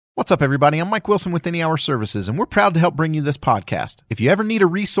What's up, everybody? I'm Mike Wilson with Any Hour Services, and we're proud to help bring you this podcast. If you ever need a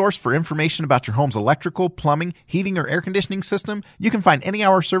resource for information about your home's electrical, plumbing, heating, or air conditioning system, you can find Any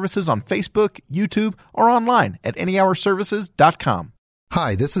Hour Services on Facebook, YouTube, or online at anyhourservices.com.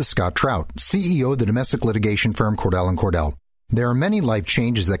 Hi, this is Scott Trout, CEO of the domestic litigation firm Cordell & Cordell. There are many life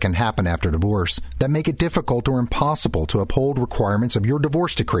changes that can happen after divorce that make it difficult or impossible to uphold requirements of your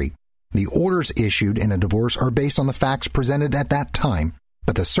divorce decree. The orders issued in a divorce are based on the facts presented at that time,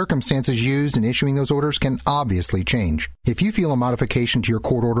 but the circumstances used in issuing those orders can obviously change. If you feel a modification to your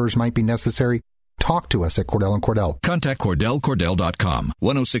court orders might be necessary, talk to us at Cordell & Cordell. Contact CordellCordell.com,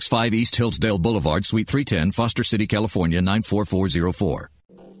 1065 East Hillsdale Boulevard, Suite 310, Foster City, California, 94404.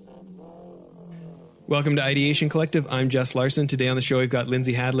 Welcome to Ideation Collective. I'm Jess Larson. Today on the show, we've got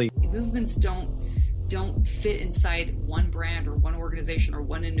Lindsay Hadley. Movements don't fit inside one brand or one organization or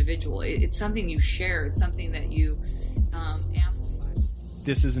one individual. It's something you share. It's something that you amplify.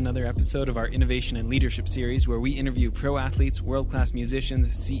 This is another episode of our Innovation and Leadership series where we interview pro athletes, world-class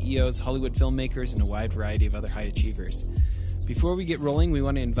musicians, CEOs, Hollywood filmmakers, and a wide variety of other high achievers. Before we get rolling, we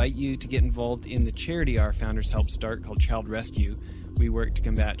want to invite you to get involved in the charity our founders helped start called Child Rescue. We work to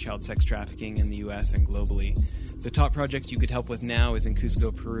combat child sex trafficking in the U.S. and globally. The top project you could help with now is in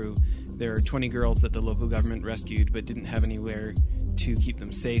Cusco, Peru. There are 20 girls that the local government rescued but didn't have anywhere to keep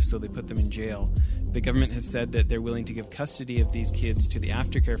them safe, so they put them in jail. The government has said that they're willing to give custody of these kids to the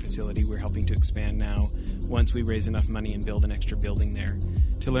aftercare facility we're helping to expand now once we raise enough money and build an extra building there.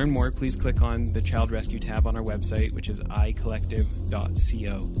 To learn more, please click on the Child Rescue tab on our website, which is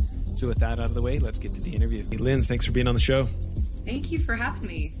icollective.co. So with that out of the way, let's get to the interview. Hey, Linz, thanks for being on the show. Thank you for having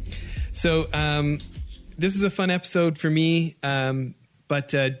me. So this is a fun episode for me, but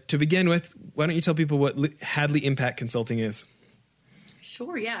to begin with, why don't you tell people what Hadley Impact Consulting is?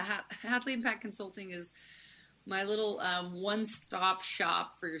 Sure, yeah. Hadley Impact Consulting is my little one-stop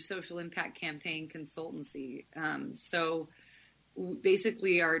shop for your social impact campaign consultancy. So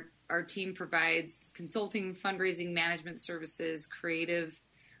basically our team provides consulting, fundraising, management services, creative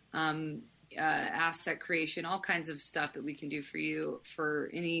asset creation, all kinds of stuff that we can do for you for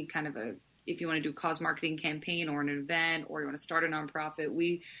any kind of if you want to do a cause marketing campaign or an event or you want to start a nonprofit,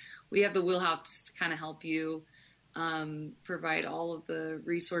 we have the wheelhouse to kind of help you provide all of the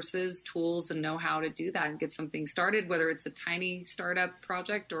resources, tools, and know how to do that and get something started, whether it's a tiny startup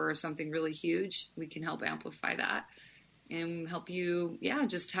project or something really huge. We can help amplify that and help you,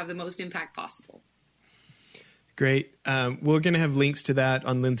 just have the most impact possible. Great. We're going to have links to that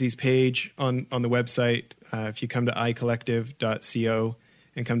on Lindsay's page on the website. If you come to icollective.co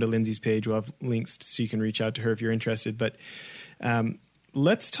and come to Lindsay's page, we'll have links so you can reach out to her if you're interested. But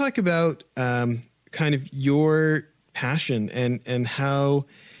let's talk about kind of your passion and how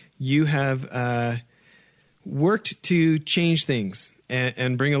you have worked to change things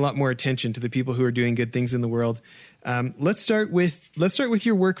and bring a lot more attention to the people who are doing good things in the world. Let's start with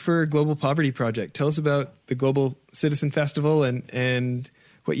your work for Global Poverty Project. Tell us about the Global Citizen Festival and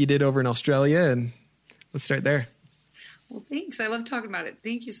what you did over in Australia, and let's start there. Well, thanks. I love talking about it.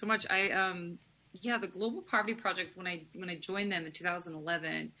 Thank you so much. The Global Poverty Project, when I joined them in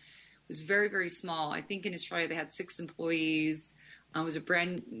 2011, was very, very small. I think in Australia they had 6 employees. It was a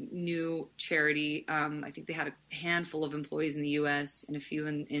brand new charity. I think they had a handful of employees in the U.S. and a few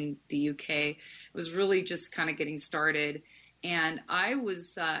in the U.K. It was really just kind of getting started. And I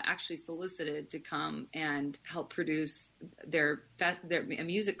was actually solicited to come and help produce their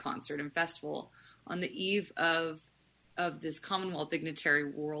music concert and festival on the eve of this Commonwealth Dignitary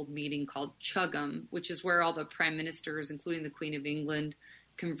World Meeting called CHUGM, which is where all the prime ministers, including the Queen of England,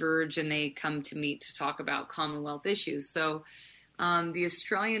 converge and they come to meet to talk about Commonwealth issues. So the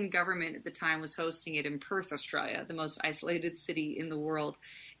Australian government at the time was hosting it in Perth, Australia, the most isolated city in the world.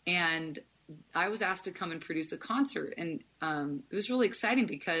 And I was asked to come and produce a concert. And it was really exciting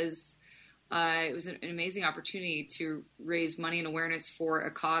because it was an amazing opportunity to raise money and awareness for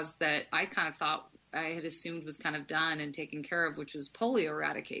a cause that I kind of thought I had assumed was kind of done and taken care of, which was polio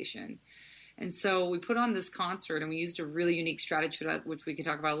eradication. And so we put on this concert and we used a really unique strategy, which we can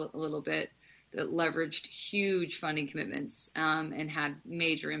talk about a little bit, that leveraged huge funding commitments and had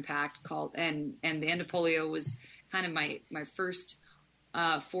major impact. And the End of Polio was kind of my first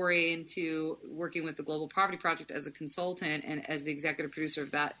foray into working with the Global Poverty Project as a consultant and as the executive producer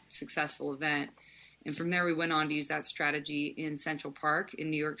of that successful event. And from there, we went on to use that strategy in Central Park in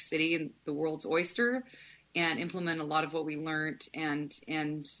New York City, in the world's oyster, and implement a lot of what we learned and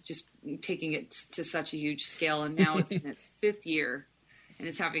just taking it to such a huge scale. And now it's in its 5th year and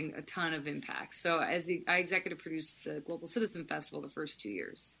it's having a ton of impact. So I executive produced the Global Citizen Festival the first 2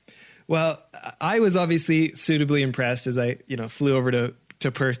 years. Well, I was obviously suitably impressed as I, flew over to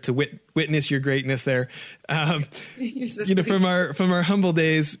to Perth to witness your greatness there. You're so you know, sweet. from our humble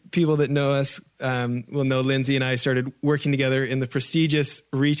days, people that know us will know Lindsay and I started working together in the prestigious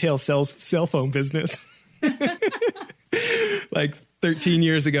retail cell phone business like 13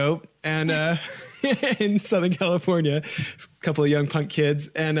 years ago, and in Southern California, a couple of young punk kids.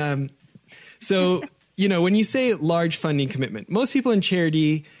 And so, you know, when you say large funding commitment, most people in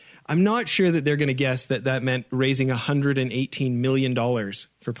charity, I'm not sure that they're going to guess that that meant raising $118 million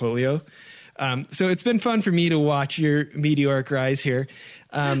for polio. So it's been fun for me to watch your meteoric rise here.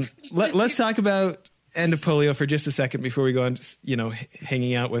 Let's talk about End of Polio for just a second before we go on, you know,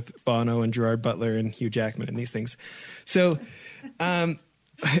 hanging out with Bono and Gerard Butler and Hugh Jackman and these things. So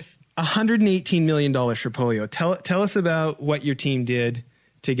 $118 million for polio. Tell us about what your team did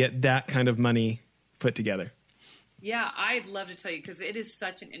to get that kind of money put together. Yeah, I'd love to tell you because it is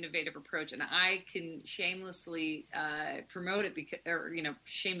such an innovative approach, and I can shamelessly promote it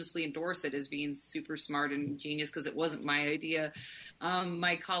shamelessly endorse it as being super smart and genius because it wasn't my idea.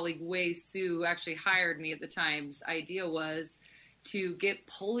 My colleague Wei Su, who actually hired me at the time's idea was to get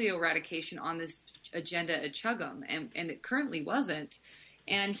polio eradication on this agenda at CHUGM, and it currently wasn't.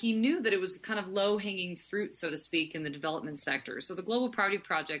 And he knew that it was kind of low-hanging fruit, so to speak, in the development sector. So the Global Poverty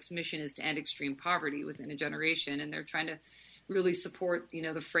Project's mission is to end extreme poverty within a generation, and they're trying to really support, you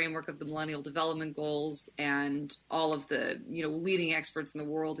know, the framework of the Millennial Development Goals and all of the, you know, leading experts in the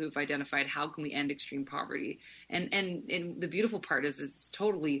world who have identified how can we end extreme poverty. And the beautiful part is it's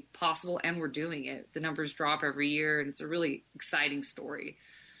totally possible, and we're doing it. The numbers drop every year, and it's a really exciting story.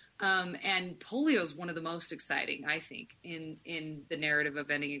 And polio is one of the most exciting, I think, in the narrative of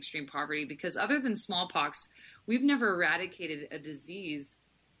ending extreme poverty, because other than smallpox, we've never eradicated a disease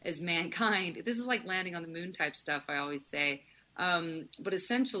as mankind. This is like landing on the moon type stuff, I always say. But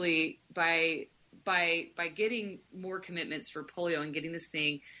essentially, by getting more commitments for polio and getting this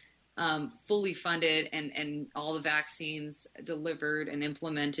thing fully funded and all the vaccines delivered and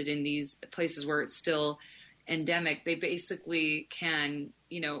implemented in these places where it's still endemic, they basically can,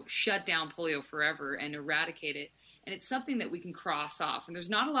 you know, shut down polio forever and eradicate it. And it's something that we can cross off. And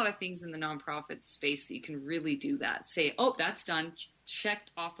there's not a lot of things in the nonprofit space that you can really do that. Say, oh, that's done,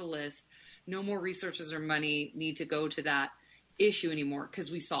 checked off the list. No more resources or money need to go to that issue anymore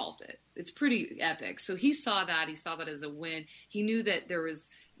because we solved it. It's pretty epic. So he saw that as a win. He knew that there was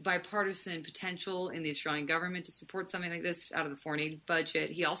bipartisan potential in the Australian government to support something like this out of the foreign aid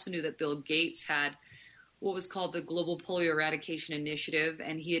budget. He also knew that Bill Gates had what was called the Global Polio Eradication Initiative,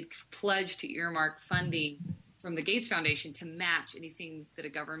 and he had pledged to earmark funding from the Gates Foundation to match anything that a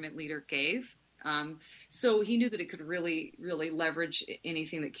government leader gave. So he knew that it could really, really leverage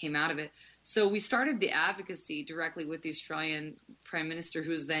anything that came out of it. So we started the advocacy directly with the Australian Prime Minister, who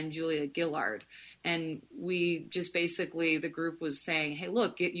was then Julia Gillard. And we just basically, the group was saying, hey,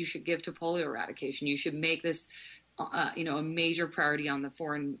 look, you should give to polio eradication. You should make this a major priority on the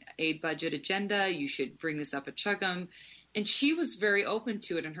foreign aid budget agenda. You should bring this up at CHUGM. And she was very open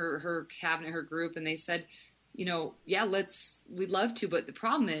to it, and her cabinet, her group, and they said, you know, yeah, we'd love to, but the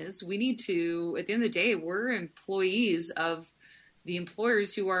problem is we need to, at the end of the day, we're employees of the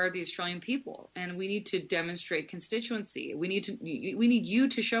employers who are the Australian people, and we need to demonstrate constituency. We need you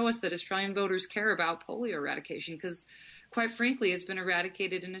to show us that Australian voters care about polio eradication, because quite frankly, it's been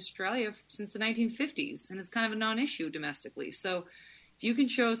eradicated in Australia since the 1950s, and it's kind of a non-issue domestically. So if you can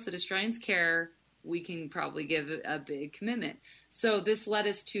show us that Australians care, we can probably give a big commitment. So this led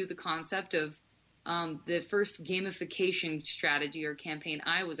us to the concept of the first gamification strategy or campaign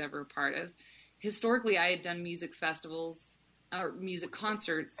I was ever a part of. Historically, I had done music festivals, or music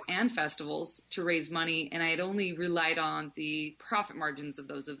concerts and festivals to raise money, and I had only relied on the profit margins of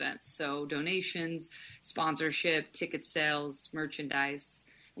those events. So donations, sponsorship, ticket sales, merchandise,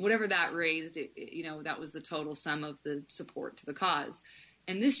 whatever that raised, that was the total sum of the support to the cause.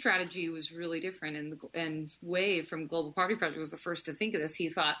 And this strategy was really different. And Wei from Global Poverty Project was the first to think of this. He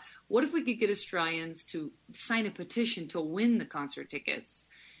thought, what if we could get Australians to sign a petition to win the concert tickets?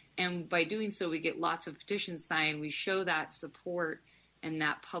 And by doing so, we get lots of petitions signed. We show that support and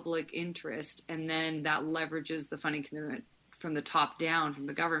that public interest, and then that leverages the funding commitment from the top down, from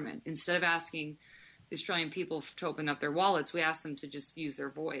the government. Instead of asking the Australian people to open up their wallets, we asked them to just use their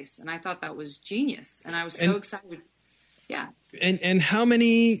voice. And I thought that was genius. And I was so excited. Yeah. And how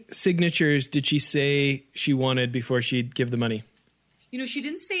many signatures did she say she wanted before she'd give the money? She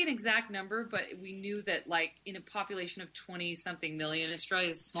didn't say an exact number, but we knew that, like, in a population of 20-something million,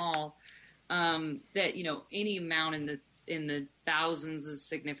 Australia is small, that, any amount in the thousands is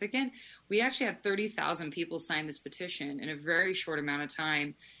significant. We actually had 30,000 people sign this petition in a very short amount of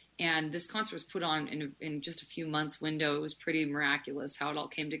time. And this concert was put on in just a few months window. It was pretty miraculous how it all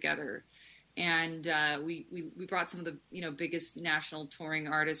came together. And we brought some of the biggest national touring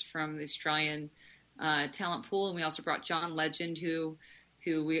artists from the Australian talent pool, and we also brought John Legend, who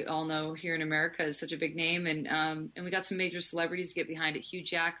we all know here in America is such a big name, and we got some major celebrities to get behind it. Hugh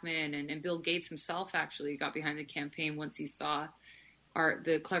Jackman and Bill Gates himself actually got behind the campaign once he saw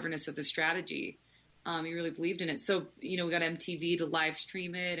the cleverness of the strategy. He really believed in it. So, we got MTV to live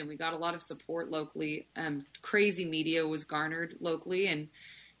stream it, and we got a lot of support locally. Crazy media was garnered locally, and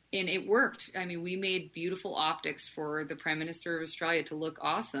it worked. I mean, we made beautiful optics for the Prime Minister of Australia to look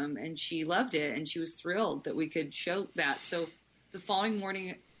awesome, and she loved it, and she was thrilled that we could show that. So the following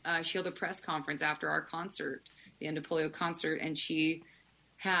morning, she held a press conference after our concert, the End of Polio concert, and she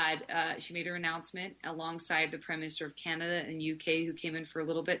made her announcement alongside the Prime Minister of Canada and UK, who came in for a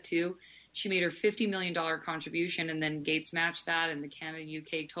little bit too. She made her $50 million contribution, and then Gates matched that, and the Canada and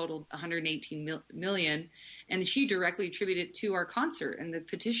UK totaled $118 million. And she directly attributed it to our concert and the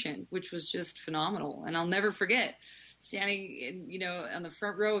petition, which was just phenomenal. And I'll never forget standing on the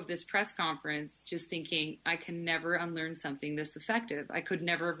front row of this press conference, just thinking, I can never unlearn something this effective. I could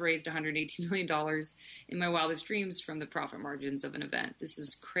never have raised $118 million in my wildest dreams from the profit margins of an event. This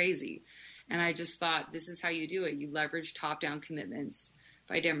is crazy. And I just thought, this is how you do it. You leverage top-down commitments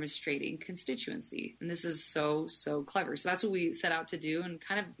by demonstrating constituency. And this is so, so clever. So that's what we set out to do. And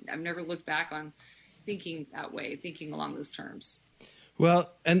I've never looked back on thinking that way, thinking along those terms.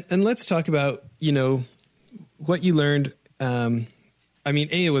 Well, and let's talk about, what you learned.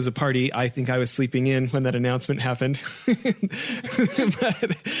 It was a party. I think I was sleeping in when that announcement happened,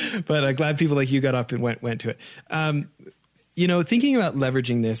 but I'm glad people like you got up and went to it. Thinking about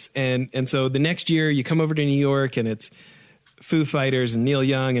leveraging this. And so the next year you come over to New York, and it's Foo Fighters and Neil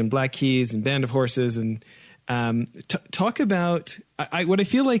Young and Black Keys and Band of Horses. And talk about what I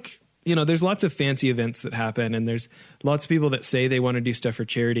feel like, there's lots of fancy events that happen, and there's lots of people that say they want to do stuff for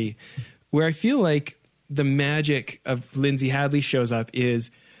charity, where I feel like the magic of Lindsay Hadley shows up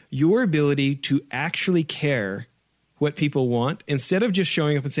is your ability to actually care what people want instead of just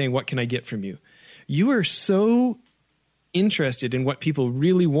showing up and saying, what can I get from you? You are so interested in what people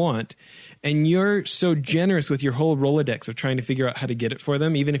really want, and you're so generous with your whole Rolodex of trying to figure out how to get it for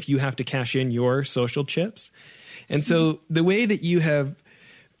them, even if you have to cash in your social chips. And so the way that you have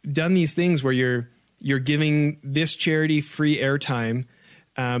done these things where you're giving this charity free airtime,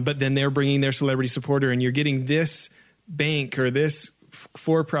 but then they're bringing their celebrity supporter, and you're getting this bank or this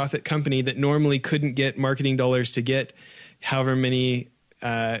for-profit company that normally couldn't get marketing dollars to get however many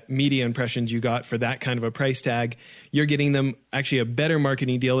media impressions you got for that kind of a price tag. You're getting them actually a better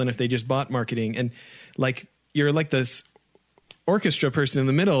marketing deal than if they just bought marketing. And you're like this orchestra person in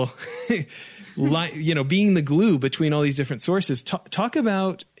the middle, being the glue between all these different sources. Talk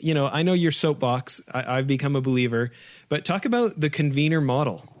about, I know your soapbox, I've become a believer, but talk about the convener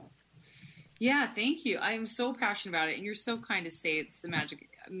model. Yeah, thank you. I am so passionate about it, and you're so kind to say it's the magic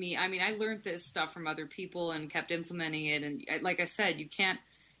of me. I mean, I learned this stuff from other people and kept implementing it. And like I said, you can't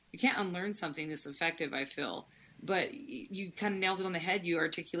unlearn something this effective, I feel. But you kind of nailed it on the head. You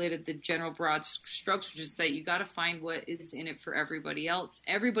articulated the general broad strokes, which is that you got to find what is in it for everybody else.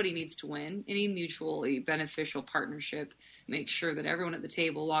 Everybody needs to win. Any mutually beneficial partnership makes sure that everyone at the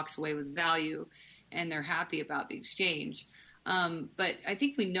table walks away with value and they're happy about the exchange. But I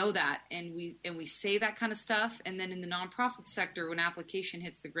think we know that, and we say that kind of stuff. And then in the nonprofit sector, when application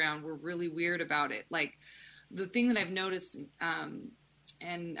hits the ground, we're really weird about it. Like the thing that I've noticed,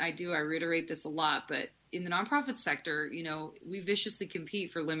 and I reiterate this a lot, but in the nonprofit sector, we viciously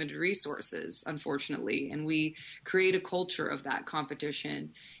compete for limited resources, unfortunately, and we create a culture of that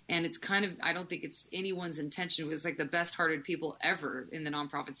competition. And it's I don't think it's anyone's intention. It was like the best-hearted people ever in the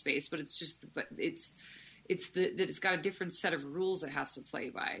nonprofit space, but it's got a different set of rules it has to play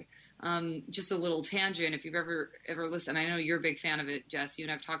by. Just a little tangent. If you've ever listened, I know you're a big fan of it, Jess. You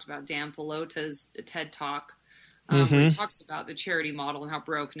and I've talked about Dan Pelota's TED Talk, where he talks about the charity model and how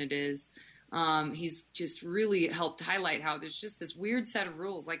broken it is. He's just really helped highlight how there's just this weird set of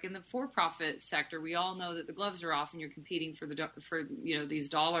rules. Like in the for-profit sector, we all know that the gloves are off and you're competing for these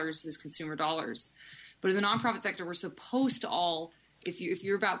dollars, these consumer dollars. But in the nonprofit sector, we're supposed to all, if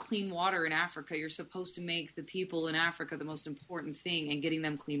you're about clean water in Africa, you're supposed to make the people in Africa the most important thing and getting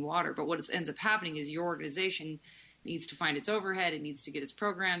them clean water. But what ends up happening is your organization needs to find its overhead, it needs to get its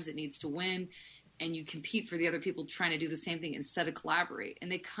programs, it needs to win. And you compete for the other people trying to do the same thing instead of collaborate.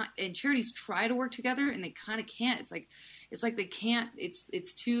 And and charities try to work together, and they kind of can't. It's like they can't.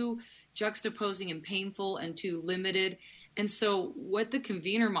 It's too juxtaposing and painful and too limited. And so what the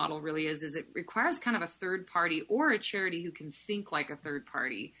convener model really is it requires kind of a third party or a charity who can think like a third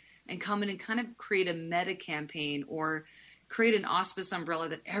party and come in and kind of create a meta campaign or create an auspice umbrella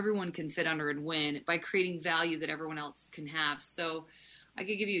that everyone can fit under and win by creating value that everyone else can have. So I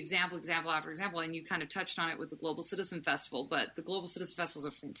could give you example after example, and you kind of touched on it with the Global Citizen Festival, but the Global Citizen Festival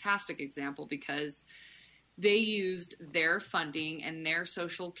is a fantastic example because they used their funding and their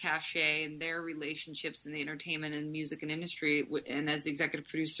social cachet and their relationships in the entertainment and music and industry. And as the executive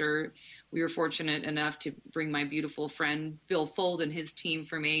producer, we were fortunate enough to bring my beautiful friend Bill Fold and his team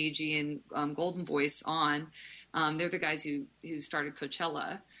from AEG and Golden Voice on. They're the guys who started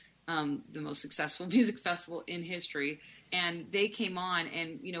Coachella, the most successful music festival in history. And they came on,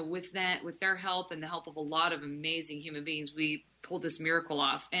 and with their help and the help of a lot of amazing human beings, we pulled this miracle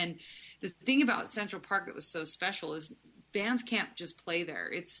off. And the thing about Central Park that was so special is bands can't just play there.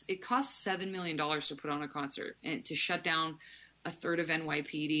 It costs $7 million to put on a concert and to shut down a third of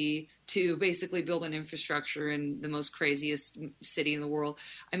NYPD, to basically build an infrastructure in the most craziest city in the world.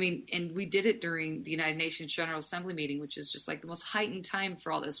 I mean, and we did it during the United Nations General Assembly meeting, which is just like the most heightened time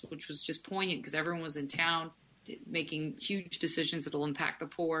for all this, which was just poignant because everyone was in town making huge decisions that will impact the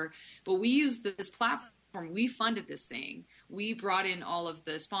poor. But we used this platform. We funded this thing. We brought in all of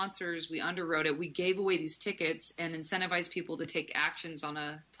the sponsors. We underwrote it. We gave away these tickets and incentivized people to take actions on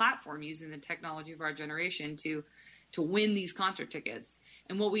a platform using the technology of our generation to win these concert tickets.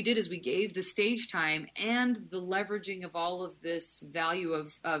 And what we did is we gave the stage time and the leveraging of all of this value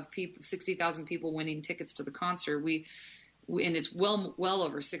of people, 60,000 people winning tickets to the concert. We and it's well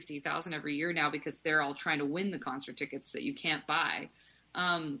over 60,000 every year now because they're all trying to win the concert tickets that you can't buy.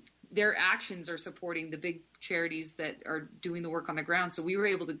 Their actions are supporting the big charities that are doing the work on the ground. So we were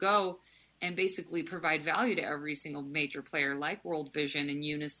able to go and basically provide value to every single major player like World Vision and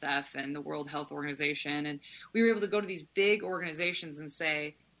UNICEF and the World Health Organization. And we were able to go to these big organizations and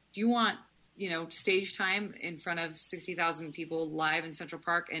say, do you want, stage time in front of 60,000 people live in Central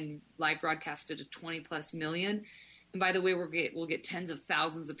Park and live broadcasted to 20+ million? And by the way, we'll get tens of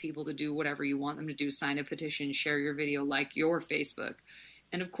thousands of people to do whatever you want them to do, sign a petition, share your video, like your Facebook.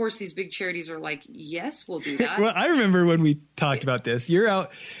 And of course, these big charities are like, yes, we'll do that. Well, I remember when we talked about this, you're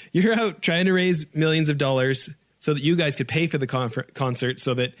out trying to raise millions of dollars so that you guys could pay for the concert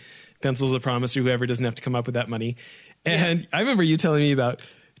so that Pencils of Promise or whoever doesn't have to come up with that money. And yes. I remember you telling me about,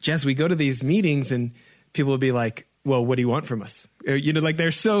 Jess, we go to these meetings and people would be like, well, what do you want from us? Like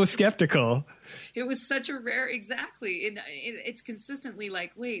they're so skeptical. It was such a rare, exactly. It's consistently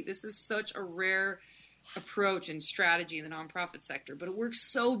like, wait, this is such a rare approach and strategy in the nonprofit sector, but it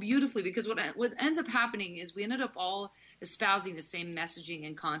works so beautifully because what ends up happening is we ended up all espousing the same messaging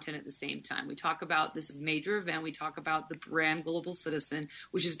and content at the same time. We talk about this major event. We talk about the brand Global Citizen,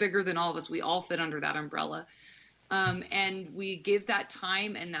 which is bigger than all of us. We all fit under that umbrella. And we give that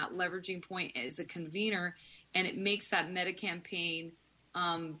time and that leveraging point as a convener, and it makes that meta campaign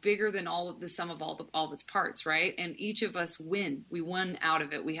bigger than all of the sum of all of its parts, right? And each of us win. We won out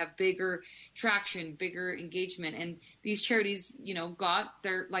of it. We have bigger traction, bigger engagement. And these charities, got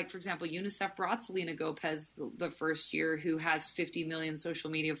their, like, for example, UNICEF brought Selena Gomez the first year, who has 50 million social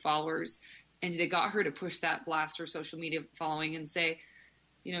media followers. And they got her to push that, blast her social media following and say,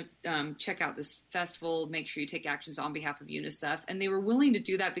 check out this festival, make sure you take actions on behalf of UNICEF. And they were willing to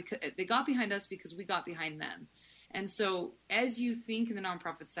do that because they got behind us because we got behind them. And so as you think in the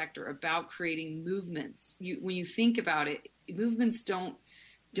nonprofit sector about creating movements, when you think about it, movements don't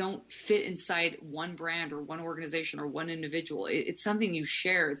fit inside one brand or one organization or one individual. It's something you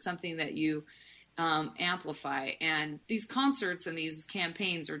share. It's something that you amplify. And these concerts and these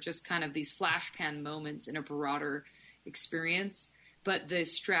campaigns are just kind of these flash pan moments in a broader experience. But the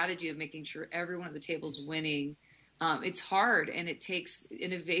strategy of making sure everyone at the table is winning, it's hard, and it takes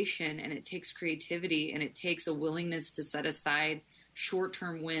innovation, and it takes creativity, and it takes a willingness to set aside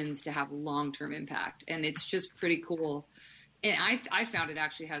short-term wins to have long-term impact. And it's just pretty cool. And I found it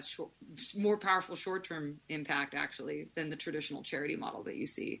actually has more powerful short-term impact, actually, than the traditional charity model that you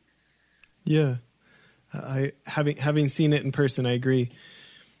see. Yeah. Having seen it in person, I agree.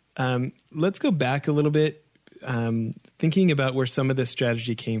 Let's go back a little bit. Thinking about where some of this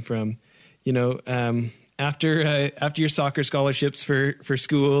strategy came from, after your soccer scholarships for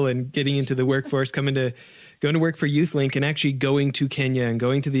school and getting into the workforce, going to work for YouthLink and actually going to Kenya and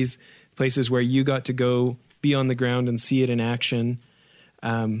going to these places where you got to go be on the ground and see it in action.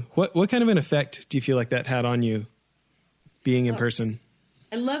 What kind of an effect do you feel like that had on you being in person?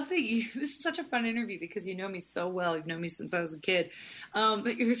 I love that this is such a fun interview because you know me so well. You've known me since I was a kid.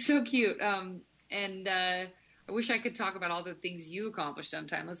 But you're so cute. And I wish I could talk about all the things you accomplished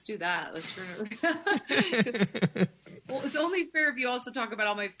sometime. Let's do that. Let's turn it. Well, it's only fair if you also talk about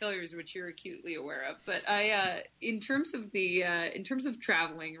all my failures, which you're acutely aware of. But in terms of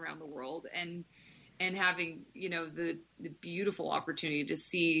traveling around the world and having, the beautiful opportunity to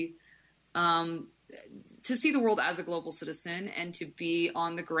see the world as a global citizen and to be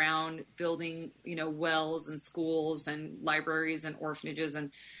on the ground building, wells and schools and libraries and orphanages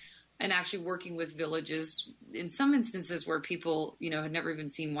and actually working with villages in some instances where people, had never even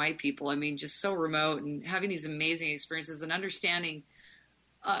seen white people. I mean, just so remote, and having these amazing experiences and understanding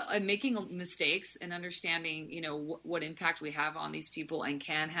and making mistakes and understanding, what impact we have on these people and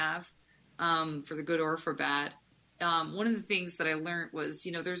can have for the good or for bad. One of the things that I learned was,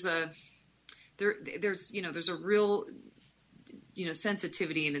 there's a real,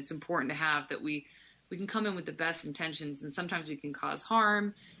 sensitivity, and it's important to have that we can come in with the best intentions, and sometimes we can cause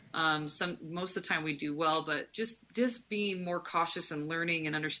harm. Most of the time we do well, but just being more cautious and learning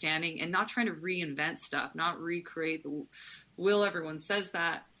and understanding and not trying to reinvent stuff, not recreate the wheel. Everyone says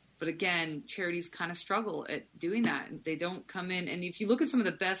that. But again, charities kind of struggle at doing that. They don't come in. And if you look at some of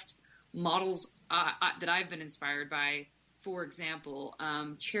the best models that I've been inspired by, for example,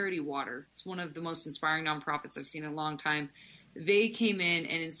 Charity Water. It's one of the most inspiring nonprofits I've seen in a long time. They came in,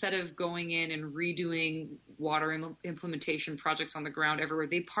 and instead of going in and redoing water implementation projects on the ground everywhere,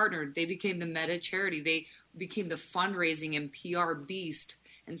 they partnered. They became the meta charity. They became the fundraising and PR beast,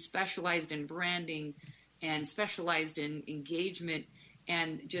 and specialized in branding and specialized in engagement,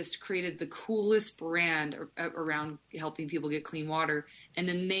 and just created the coolest brand around helping people get clean water. And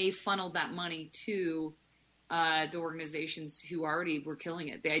then they funneled that money to the organizations who already were killing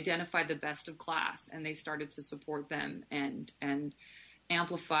it. They identified the best of class, and they started to support them and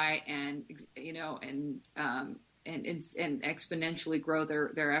amplify and exponentially grow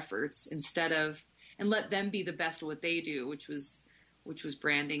their efforts and let them be the best of what they do, which was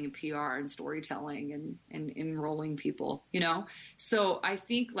branding and PR and storytelling and enrolling people, So I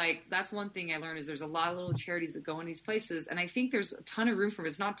think that's one thing I learned is there's a lot of little charities that go in these places, and I think there's a ton of room for it.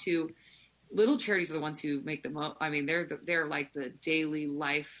 It's not too. Little charities are the ones who make the most. I mean, they're like the daily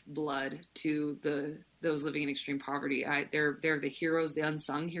lifeblood to those living in extreme poverty. They're the heroes, the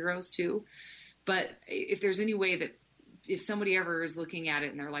unsung heroes too. But if there's any way that if somebody ever is looking at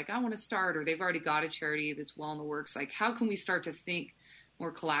it and they're like, I want to start, or they've already got a charity that's well in the works, how can we start to think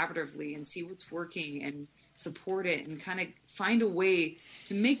more collaboratively and see what's working and support it and kind of find a way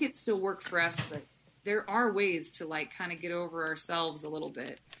to make it still work for us? But there are ways to kind of get over ourselves a little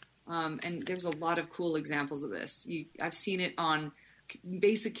bit. And there's a lot of cool examples of this. I've seen it on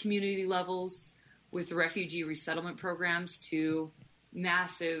basic community levels with refugee resettlement programs to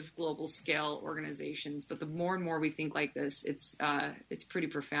massive global scale organizations. But the more and more we think like this, it's pretty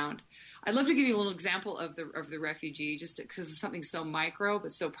profound. I'd love to give you a little example of the refugee, just because it's something so micro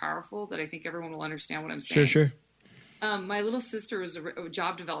but so powerful that I think everyone will understand what I'm saying. Sure. My little sister was a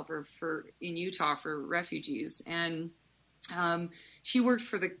job developer in Utah for refugees, and she worked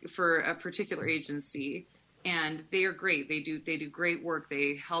for a particular agency, and they are great. They do great work.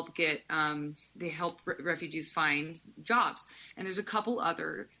 They help refugees find jobs. And there's a couple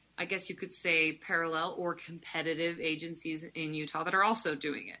other, I guess you could say, parallel or competitive agencies in Utah that are also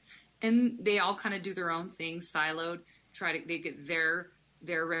doing it. And they all kind of do their own thing, siloed. They get their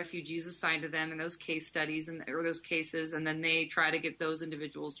refugees assigned to them in those case studies or those cases, and then they try to get those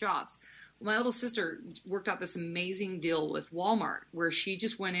individuals jobs. My little sister worked out this amazing deal with Walmart where she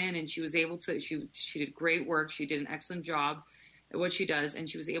just went in and she was able to, she did great work. She did an excellent job at what she does. And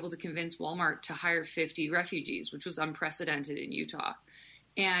she was able to convince Walmart to hire 50 refugees, which was unprecedented in Utah.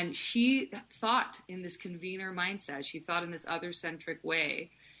 And she thought in this convener mindset. She thought in this other-centric way.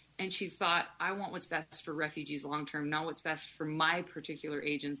 And she thought, I want what's best for refugees long-term, not what's best for my particular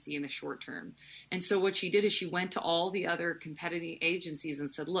agency in the short term. And so what she did is she went to all the other competing agencies and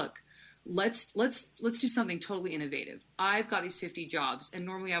said, look, let's do something totally innovative. I've got these 50 jobs, and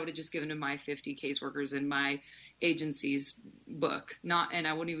normally I would have just given to my 50 caseworkers in my agency's book. And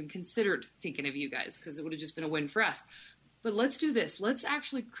I wouldn't even consider thinking of you guys because it would have just been a win for us. But let's do this. Let's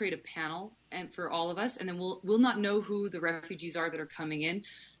actually create a panel and for all of us, and then we'll not know who the refugees are that are coming in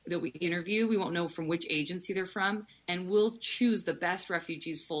that we interview. We won't know from which agency they're from, and we'll choose the best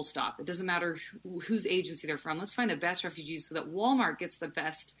refugees, full stop. It doesn't matter whose agency they're from. Let's find the best refugees so that Walmart gets the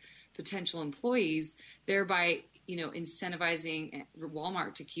best potential employees, thereby, incentivizing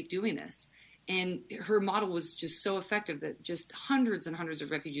Walmart to keep doing this. And her model was just so effective that just hundreds and hundreds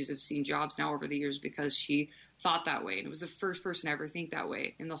of refugees have seen jobs now over the years because she thought that way. And it was the first person to ever think that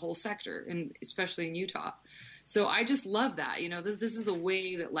way in the whole sector, and especially in Utah. So I just love that. This is the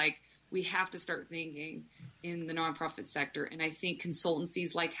way that we have to start thinking in the nonprofit sector. And I think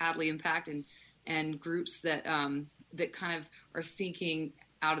consultancies like Hadley Impact and and groups that that kind of are thinking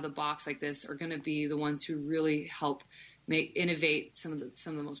out of the box like this are going to be the ones who really help innovate some of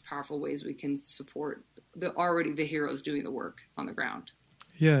the most powerful ways we can support the heroes doing the work on the ground.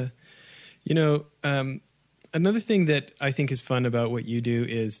 Yeah. Another thing that I think is fun about what you do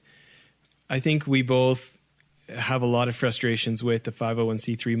is I think we both have a lot of frustrations with the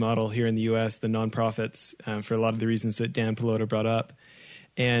 501c3 model here in the U.S., the nonprofits, for a lot of the reasons that Dan Pelota brought up.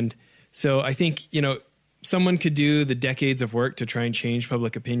 And so I think, someone could do the decades of work to try and change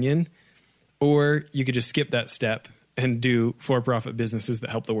public opinion, or you could just skip that step and do for-profit businesses that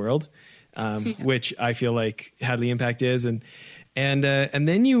help the world, which I feel like Hadley Impact is. And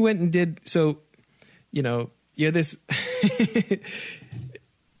then you went and did, so, you're this,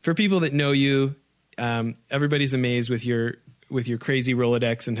 for people that know you, everybody's amazed with your crazy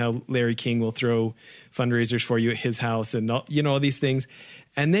Rolodex and how Larry King will throw fundraisers for you at his house and all these things.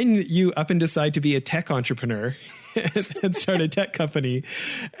 And then you up and decide to be a tech entrepreneur and start a tech company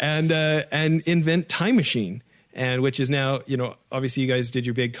and invent Time Machine. And which is now, obviously you guys did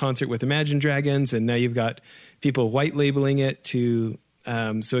your big concert with Imagine Dragons, and now you've got people white labeling it to,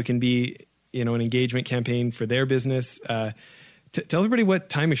 so it can be, an engagement campaign for their business. Tell everybody what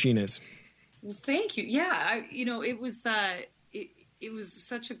Time Machine is. Well, thank you. Yeah, it was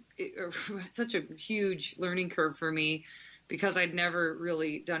such a huge learning curve for me, because I'd never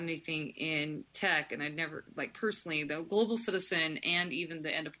really done anything in tech, and I'd never, personally, the Global Citizen and even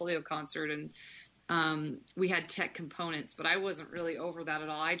the End of Polio concert, and we had tech components, but I wasn't really over that at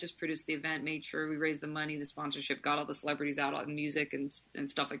all. I just produced the event, made sure we raised the money, the sponsorship, got all the celebrities out on music and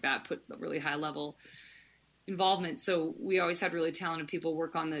stuff like that, put really high level involvement. So we always had really talented people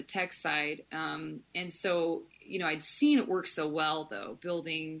work on the tech side. And so, I'd seen it work so well, though,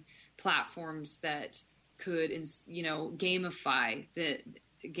 building platforms that could, gamify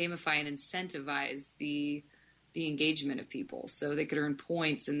and incentivize the engagement of people, so they could earn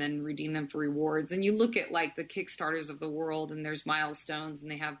points and then redeem them for rewards. And you look at the Kickstarters of the world, and there's milestones,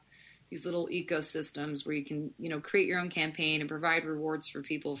 and they have these little ecosystems where you can, create your own campaign and provide rewards for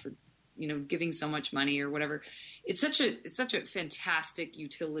people for, giving so much money or whatever. It's such a fantastic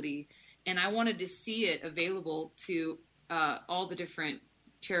utility. And I wanted to see it available to all the different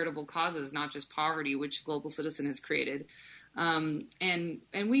charitable causes, not just poverty, which Global Citizen has created. And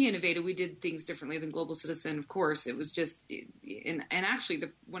we innovated. We did things differently than Global Citizen. Of course, it was just, and actually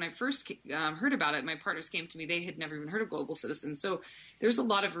when I first heard about it, my partners came to me. They had never even heard of Global Citizen. So there's a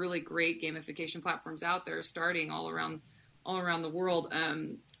lot of really great gamification platforms out there starting all around the world.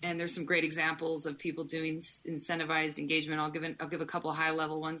 And there's some great examples of people doing incentivized engagement. I'll give a couple high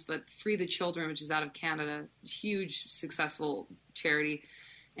level ones, but Free the Children, which is out of Canada, huge successful charity.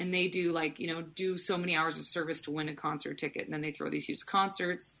 And they do do so many hours of service to win a concert ticket. And then they throw these huge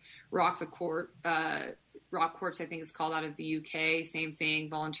concerts. Rock Corps, I think is called, out of the UK. Same thing,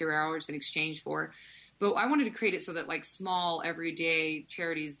 volunteer hours in exchange for. But I wanted to create it so that small everyday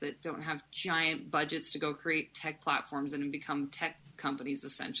charities that don't have giant budgets to go create tech platforms and become tech companies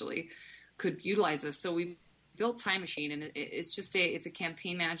essentially could utilize this. So we built Time Machine, and it's a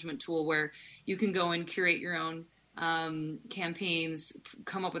campaign management tool where you can go and curate your own campaigns,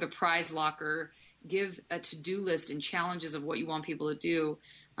 come up with a prize locker, give a to-do list and challenges of what you want people to do,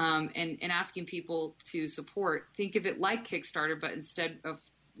 and asking people to support. Think of it like Kickstarter, but instead of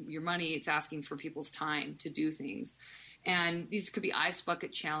your money, it's asking for people's time to do things. And these could be Ice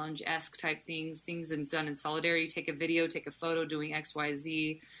Bucket Challenge-esque type things that's done in solidarity. Take a video, take a photo doing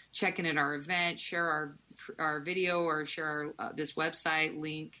XYZ, check in at our event, share our video, or share this website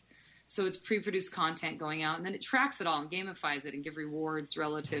link. So it's pre-produced content going out, and then it tracks it all and gamifies it and give rewards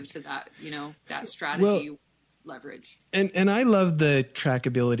relative to that, that strategy leverage. And I love the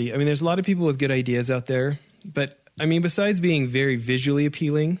trackability. I mean, there's a lot of people with good ideas out there, but I mean, besides being very visually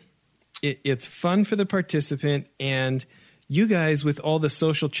appealing, it's fun for the participant, and you guys with all the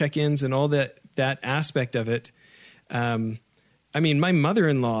social check-ins and all that aspect of it. I mean, my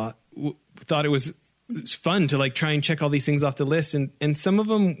mother-in-law thought it was fun to try and check all these things off the list. And some of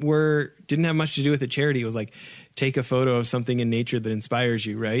them didn't have much to do with the charity. It was take a photo of something in nature that inspires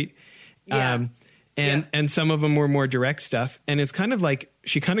you. Right. Yeah. And some of them were more direct stuff. And it's kind of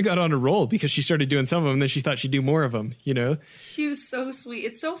she kind of got on a roll because she started doing some of them, and then she thought she'd do more of them, She was so sweet.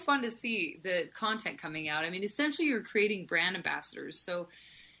 It's so fun to see the content coming out. I mean, essentially you're creating brand ambassadors. So,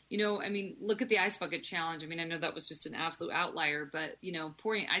 look at the Ice Bucket Challenge. I mean, I know that was just an absolute outlier, but,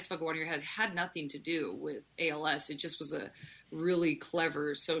 pouring ice bucket water in your head had nothing to do with ALS. It just was a really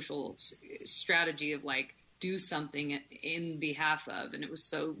clever social strategy of do something in behalf of, and it was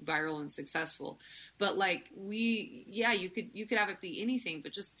so viral and successful. But you could have it be anything,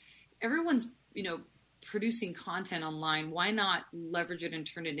 but just everyone's, producing content online. Why not leverage it and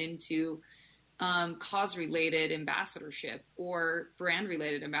turn it into cause-related ambassadorship or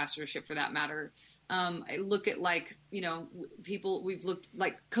brand-related ambassadorship for that matter? I look at people we've looked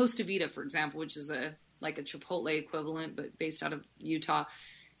like Costa Vida, for example, which is a Chipotle equivalent, but based out of Utah.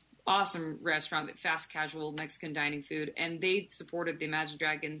 Awesome restaurant, that fast casual Mexican dining food. And they supported the Imagine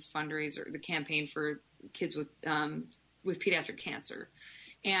Dragons fundraiser, the campaign for kids with pediatric cancer.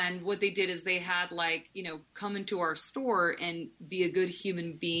 And what they did is they had come into our store and be a good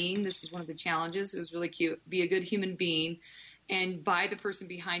human being. This was one of the challenges. It was really cute. Be a good human being and buy the person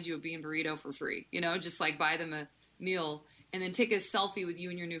behind you a bean burrito for free, just buy them a meal and then take a selfie with you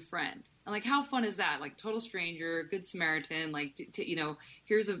and your new friend. And how fun is that? Total stranger, good Samaritan,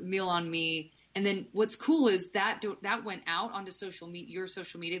 here's a meal on me. And then what's cool is that went out onto your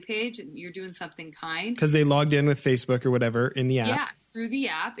social media page, and you're doing something kind. Because they logged in with Facebook or whatever in the app. Yeah, through the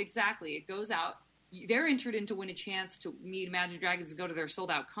app, exactly. It goes out. They're entered in to win a chance to meet Imagine Dragons and go to their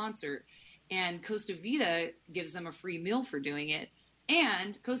sold-out concert. And Costa Vida gives them a free meal for doing it.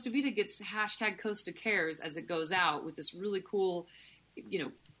 And Costa Vida gets the hashtag Costa Cares as it goes out with this really cool,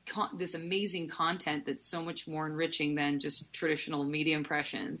 this amazing content that's so much more enriching than just traditional media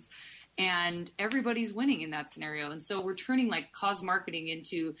impressions. And everybody's winning in that scenario. And so we're turning cause marketing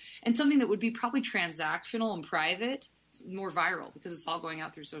into, and something that would be probably transactional and private, more viral, because it's all going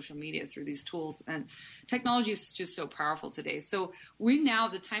out through social media, through these tools. And technology is just so powerful today. So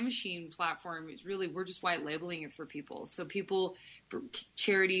the Time Machine platform is really, we're just white labeling it for people. So people,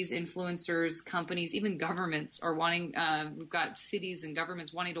 charities, influencers, companies, even governments are wanting, we've got cities and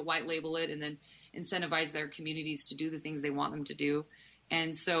governments wanting to white label it and then incentivize their communities to do the things they want them to do.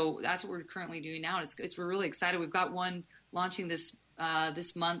 And so that's what we're currently doing now. We're really excited. We've got one launching this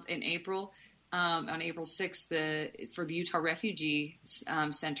month in April, on April 6th, for the Utah Refugee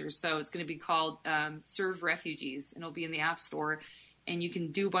Center. So it's going to be called Serve Refugees, and it'll be in the App Store. And you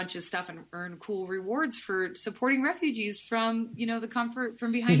can do a bunch of stuff and earn cool rewards for supporting refugees from, the comfort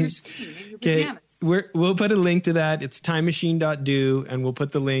from behind your screen in your pajamas. We'll put a link to that. It's timemachine.do, and we'll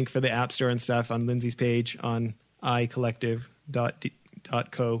put the link for the App Store and stuff on Lindsay's page on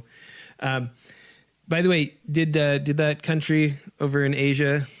icollective.co. By the way, did that country over in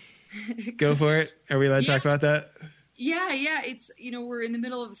Asia go for it? Are we allowed to talk about that? Yeah. It's, we're in the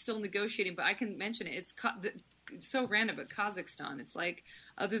middle of still negotiating, but I can mention it. It's so random, but Kazakhstan. It's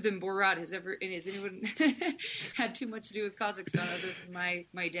other than Borat, has anyone had too much to do with Kazakhstan other than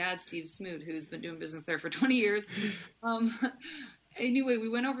my dad, Steve Smoot, who's been doing business there for 20 years. Anyway, we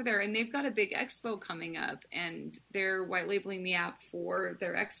went over there, and they've got a big expo coming up, and they're white labeling the app for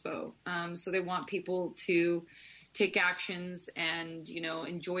their expo. So they want people to take actions and,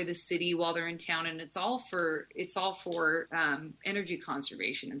 enjoy the city while they're in town. And it's all for energy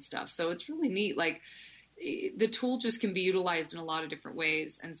conservation and stuff. So it's really neat. The tool just can be utilized in a lot of different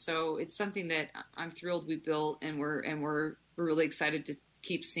ways. And so it's something that I'm thrilled we built, and we're really excited to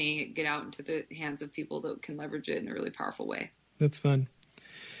keep seeing it get out into the hands of people that can leverage it in a really powerful way. That's fun.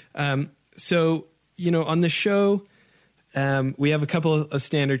 So, on the show, we have a couple of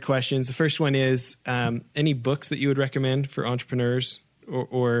standard questions. The first one is, any books that you would recommend for entrepreneurs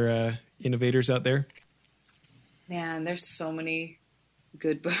or innovators out there? Man, there's so many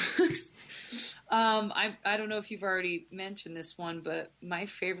good books. I don't know if you've already mentioned this one, but my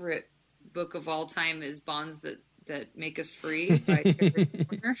favorite book of all time is Bonds That Make Us Free by Terry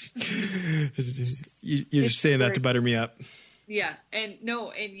Turner. You're saying that to butter me up. Yeah. And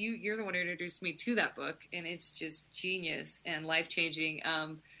you're the one who introduced me to that book, and it's just genius and life-changing.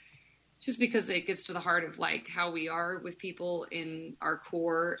 Just because it gets to the heart of how we are with people in our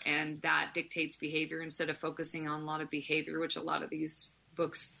core, and that dictates behavior instead of focusing on a lot of behavior, which a lot of these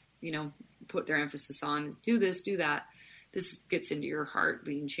books, put their emphasis on. Do this, do that. This gets into your heart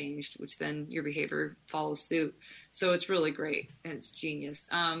being changed, which then your behavior follows suit. So it's really great, and it's genius.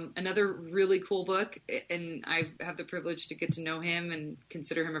 Another really cool book, and I have the privilege to get to know him and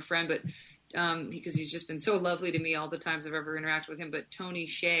consider him a friend, but because he's just been so lovely to me all the times I've ever interacted with him. But Tony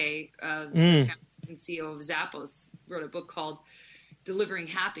Hsieh, the founder and CEO of Zappos, wrote a book called Delivering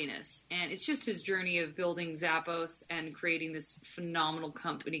Happiness. And it's just his journey of building Zappos and creating this phenomenal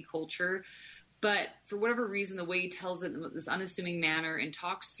company culture. But for whatever reason, the way he tells it in this unassuming manner and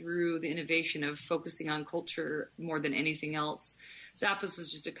talks through the innovation of focusing on culture more than anything else. Zappos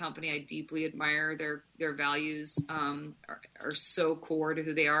is just a company I deeply admire. Their values are so core to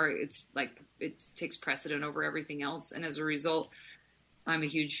who they are. It's it takes precedent over everything else. And as a result, I'm a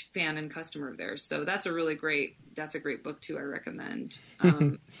huge fan and customer of theirs. So that's a great book too. I recommend.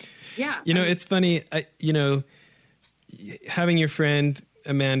 Yeah. It's funny, having your friend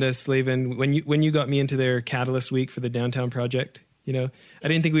Amanda Slavin, when you got me into their Catalyst Week for the Downtown Project, you know, I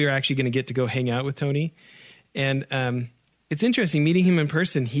didn't think we were actually going to get to go hang out with Tony. And it's interesting meeting him in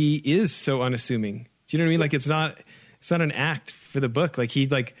person. He is so unassuming. Do you know what I mean? Like it's not an act for the book. Like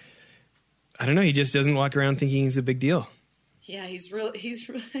I don't know. He just doesn't walk around thinking he's a big deal. Yeah, he's really,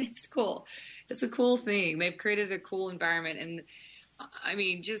 it's cool. It's a cool thing. They've created a cool environment. And I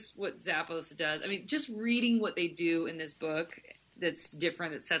mean, just what Zappos does. I mean, just reading what they do in this book that's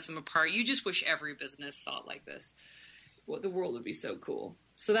different, that sets them apart. You just wish every business thought like this. Well, the world would be so cool.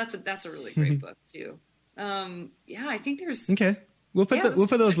 So that's a really great book too. Yeah, I think there's okay. We'll put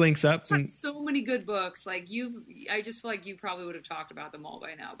those links up. And so many good books. Like I just feel like you probably would have talked about them all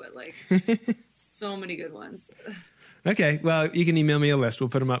by now. But like, so many good ones. Okay, well, you can email me a list. We'll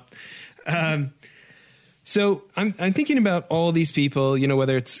put them up. So I'm thinking about all these people. You know,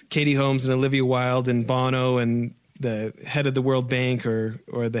 whether it's Katie Holmes and Olivia Wilde and Bono and the head of the World Bank or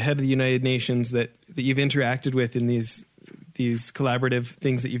the head of the United Nations that you've interacted with in these collaborative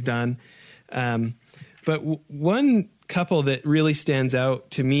things that you've done. But one couple that really stands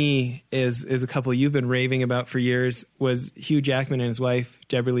out to me is a couple you've been raving about for years was Hugh Jackman and his wife,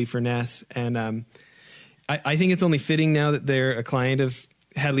 Deborah Lee Furness. And I think it's only fitting now that they're a client of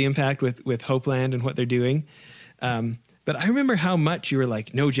Hadley Impact with Hopeland and what they're doing. But I remember how much you were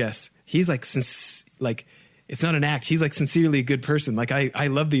like, no, Jess, he's like, it's not an act. He's like sincerely a good person. Like I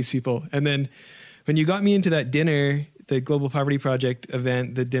love these people. And then when you got me into that dinner, the Global Poverty Project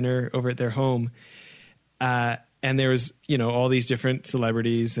event, the dinner over at their home, and there was, you know, all these different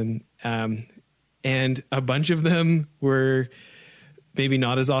celebrities and a bunch of them were maybe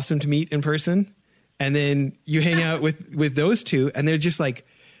not as awesome to meet in person. And then you hang out with those two and they're just like,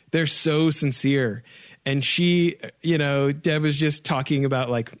 they're so sincere. And she, you know, Deb was just talking about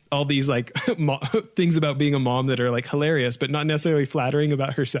like all these like things about being a mom that are like hilarious, but not necessarily flattering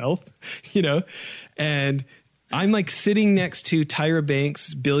about herself, you know? And I'm like sitting next to Tyra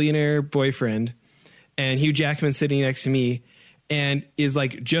Banks' billionaire boyfriend and Hugh Jackman sitting next to me and is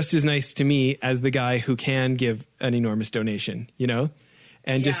like just as nice to me as the guy who can give an enormous donation, you know?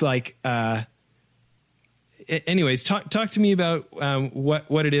 And just like, anyways, talk to me about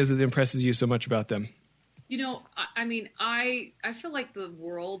what it is that impresses you so much about them. You know, I mean, I feel like the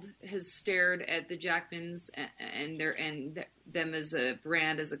world has stared at the Jackmans and them as a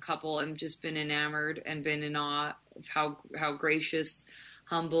brand, as a couple, and just been enamored and been in awe of how gracious,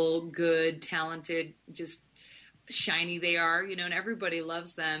 humble, good, talented, just shiny they are. You know, and everybody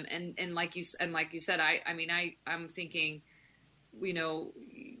loves them. And like you said, I'm thinking, you know,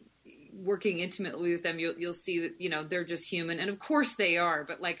 working intimately with them, you'll see that, you know, they're just human. And of course they are,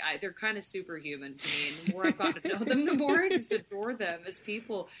 but like, they're kind of superhuman to me. And the more I've gotten to know them, the more I just adore them as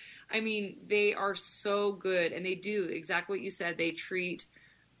people. I mean, they are so good and they do exactly what you said. They treat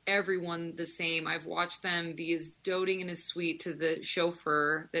everyone the same. I've watched them be as doting and as sweet to the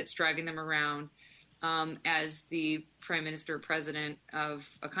chauffeur that's driving them around as the prime minister or president of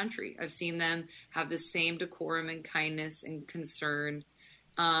a country. I've seen them have the same decorum and kindness and concern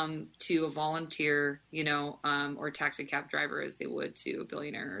to a volunteer, you know, or taxi cab driver as they would to a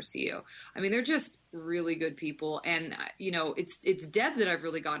billionaire or CEO. I mean, they're just really good people. And, you know, it's Deb that I've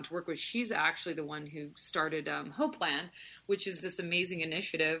really gotten to work with. She's actually the one who started Hopeland, which is this amazing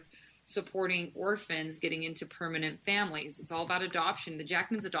initiative supporting orphans getting into permanent families. It's all about adoption. The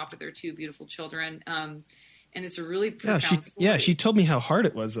Jackmans adopted their two beautiful children. And it's a really profound story. Yeah, she told me how hard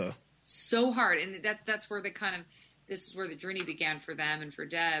it was, though. So hard. And that's where this is where the journey began for them and for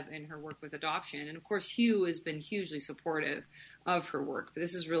Deb and her work with adoption. And of course, Hugh has been hugely supportive of her work. But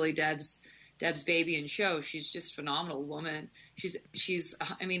this is really Deb's baby and show. She's just a phenomenal woman. She's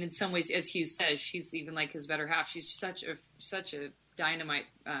I mean, in some ways, as Hugh says, she's even like his better half. She's such a dynamite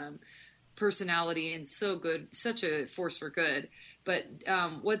personality and so good, such a force for good. But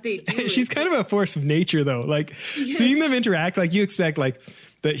what they do, she's kind of a force of nature, though. Like seeing them interact, like you expect, like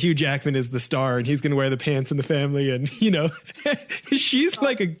that Hugh Jackman is the star and he's going to wear the pants in the family, and you know, she's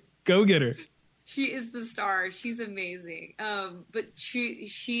like a go-getter. She is the star. She's amazing. But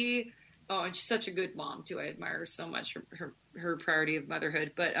she and she's such a good mom too. I admire her so much, her priority of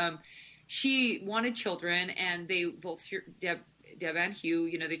motherhood. But she wanted children, and they both, Deb and Hugh,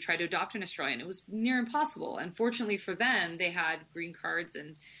 you know, they tried to adopt an Australian. It was near impossible. Unfortunately for them, they had green cards,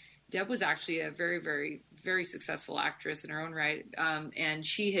 and Deb was actually a very, very, very successful actress in her own right. And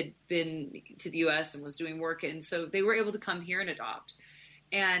she had been to the U.S. and was doing work. And so they were able to come here and adopt.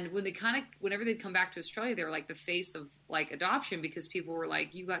 And whenever they'd come back to Australia, they were like the face of like adoption, because people were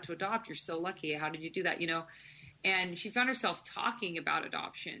like, you got to adopt. You're so lucky. How did you do that? You know? And she found herself talking about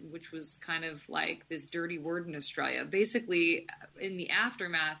adoption, which was kind of like this dirty word in Australia. Basically, in the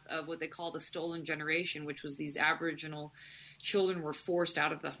aftermath of what they call the stolen generation, which was these Aboriginal children were forced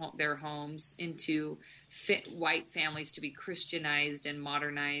out of their homes into white families to be Christianized and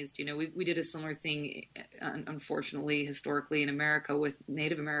modernized. You know, we did a similar thing, unfortunately, historically in America with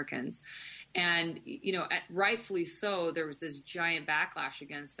Native Americans. And, you know, rightfully so, there was this giant backlash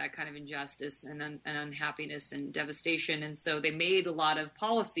against that kind of injustice and unhappiness and devastation. And so they made a lot of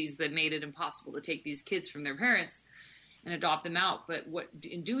policies that made it impossible to take these kids from their parents and adopt them out. But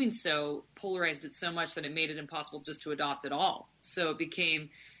in doing so, polarized it so much that it made it impossible just to adopt at all. So it became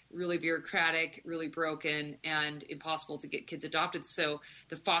really bureaucratic, really broken, and impossible to get kids adopted. So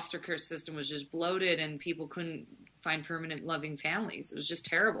the foster care system was just bloated, and people couldn't find permanent loving families. It was just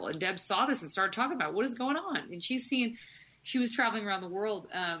terrible. And Deb saw this and started talking about what is going on. And she was traveling around the world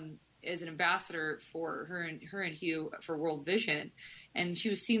as an ambassador for her and Hugh for World Vision. And she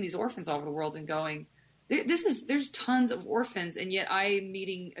was seeing these orphans all over the world and going, there's tons of orphans, and yet I'm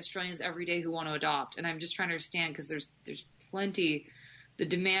meeting Australians every day who want to adopt. And I'm just trying to understand, because there's plenty.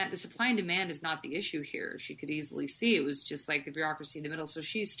 The supply and demand is not the issue here. She could easily see it was just like the bureaucracy in the middle. So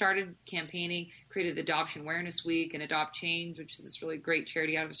she started campaigning, created the Adoption Awareness Week and Adopt Change, which is this really great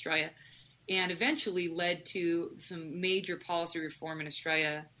charity out of Australia, and eventually led to some major policy reform in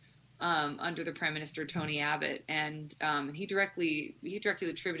Australia under the Prime Minister Tony Abbott, and he directly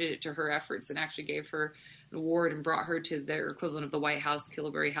attributed it to her efforts and actually gave her an award and brought her to their equivalent of the White House,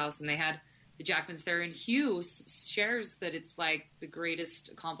 Kilberry House, and they had the Jackmans there. And Hugh shares that it's like the greatest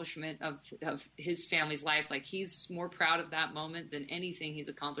accomplishment of his family's life. Like, he's more proud of that moment than anything he's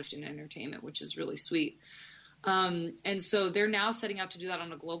accomplished in entertainment, which is really sweet. And so they're now setting out to do that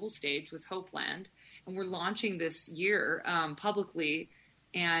on a global stage with Hopeland, and we're launching this year publicly.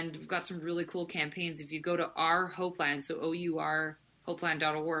 And we've got some really cool campaigns. If you go to our Hopeland, so OUR,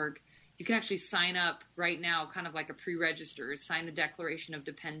 hopeland.org, you can actually sign up right now, kind of like a pre-register, sign the Declaration of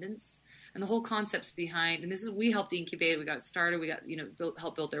Dependence. And the whole concept's behind, and we helped incubate it. We got it started. We got,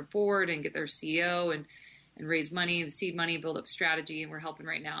 help build their board and get their CEO and raise money and seed money, build up strategy. And we're helping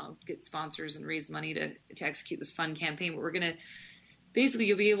right now get sponsors and raise money to execute this fun campaign. But we're going to, basically,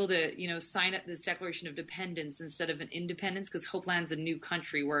 you'll be able to, sign up this Declaration of Dependence instead of an independence, because Hopeland's a new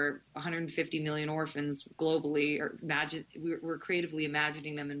country where 150 million orphans globally we're creatively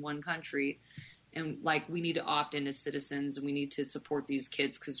imagining them in one country. And we need to opt in as citizens, and we need to support these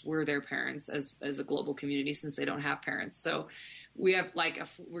kids because we're their parents as a global community, since they don't have parents. So we have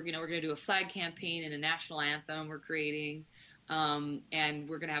we're going to do a flag campaign and a national anthem we're creating. And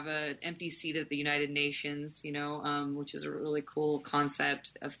we're going to have an empty seat at the United Nations, which is a really cool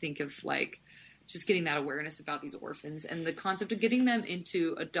concept just getting that awareness about these orphans, and the concept of getting them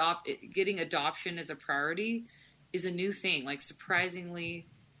into getting adoption as a priority is a new thing. Like, surprisingly,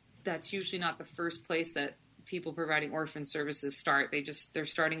 that's usually not the first place that people providing orphan services start. They're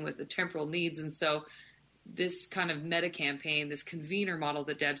starting with the temporal needs. And so this kind of meta campaign, this convener model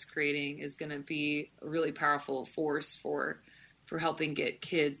that Deb's creating, is going to be a really powerful force for helping get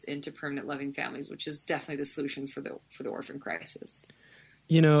kids into permanent loving families, which is definitely the solution for the orphan crisis.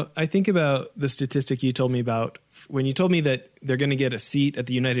 I think about the statistic you told me about when you told me that they're going to get a seat at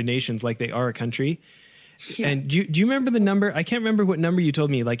the United Nations like they are a country. Yeah. And do you remember the number? I can't remember what number you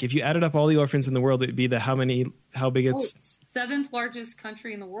told me. Like, if you added up all the orphans in the world, it would be how big it's? Seventh largest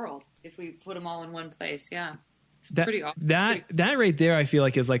country in the world if we put them all in one place. Yeah. It's pretty awesome. That right there, I feel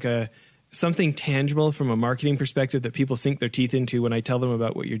like, is like something tangible from a marketing perspective that people sink their teeth into when I tell them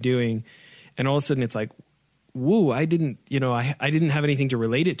about what you're doing. And all of a sudden it's like, whoa, I didn't have anything to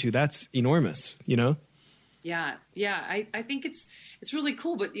relate it to. That's enormous, Yeah. I think it's really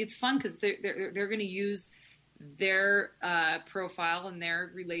cool, but it's fun because they're going to use their profile and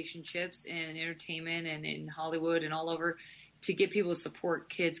their relationships in entertainment and in Hollywood and all over to get people to support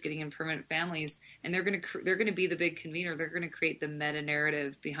kids getting in permanent families. And they're going to be the big convener. They're going to create the meta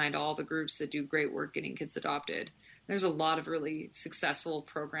narrative behind all the groups that do great work getting kids adopted. There's a lot of really successful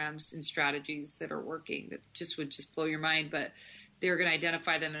programs and strategies that are working that would blow your mind, but they're going to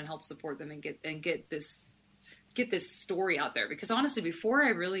identify them and help support them and get this story out there. Because honestly, before I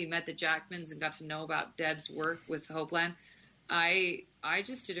really met the Jackmans and got to know about Deb's work with Hopeland, I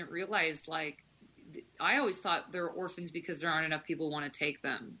just didn't realize, I always thought they're orphans because there aren't enough people who want to take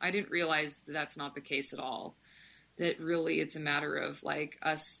them. I didn't realize that that's not the case at all. That really it's a matter of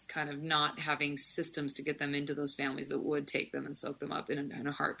us kind of not having systems to get them into those families that would take them and soak them up in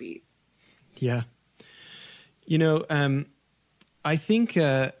a heartbeat. Yeah. I think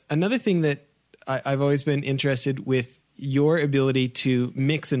another thing that I've always been interested with your ability to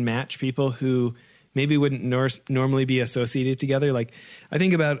mix and match people who maybe wouldn't normally be associated together. Like I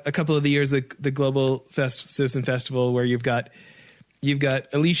think about a couple of the years, the Global Citizen Festival, where you've got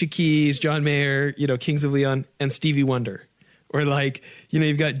Alicia Keys, John Mayer, Kings of Leon, and Stevie Wonder. Or like,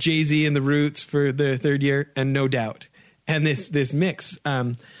 you've got Jay-Z and the Roots for their third year, and No Doubt. And this mix.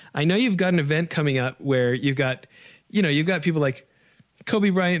 I know you've got an event coming up where you've got people like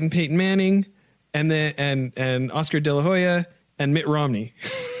Kobe Bryant and Peyton Manning, and Oscar De La Hoya and Mitt Romney.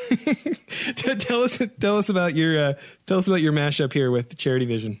 Tell us about your mashup here with Charity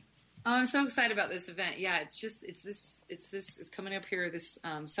Vision. I'm so excited about this event. Yeah, it's coming up here this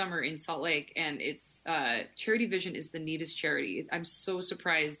summer in Salt Lake, and it's Charity Vision is the neatest charity. I'm so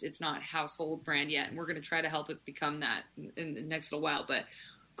surprised it's not household brand yet, and we're going to try to help it become that in the next little while. But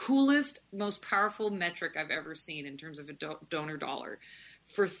coolest, most powerful metric I've ever seen in terms of a donor dollar.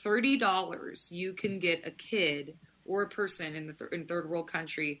 For $30, you can get a kid or a person in third world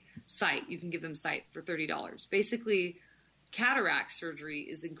country sight. You can give them sight for $30. Basically, cataract surgery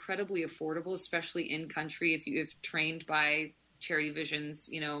is incredibly affordable, especially in country. If you've trained by Charity Vision's,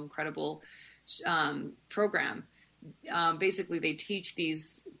 incredible program. Basically, they teach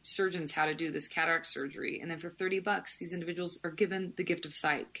these surgeons how to do this cataract surgery, and then for $30, these individuals are given the gift of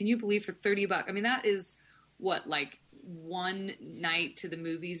sight. Can you believe for $30? I mean, that is what, like one night to the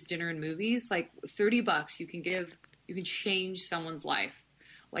movies, dinner and movies. Like $30, you can change someone's life.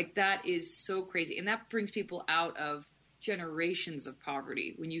 Like that is so crazy, and that brings people out of generations of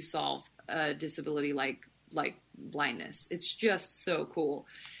poverty when you solve a disability like blindness. It's just so cool.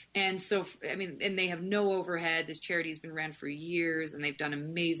 And so, and they have no overhead. This charity has been ran for years, and they've done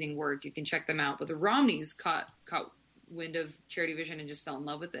amazing work. You can check them out. But the Romneys caught wind of Charity Vision and just fell in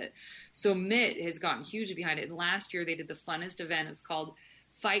love with it. So Mitt has gotten hugely behind it. And last year they did the funnest event. It was called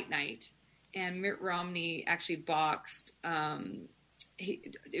Fight Night. And Mitt Romney actually boxed Evander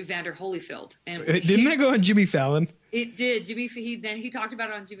Holyfield. And didn't that go on Jimmy Fallon? It did. He talked about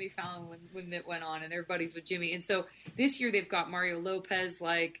it on Jimmy Fallon when Mitt went on, and they're buddies with Jimmy. And so this year they've got Mario Lopez,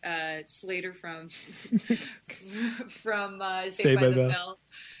 like Slater from Saved by the Bell.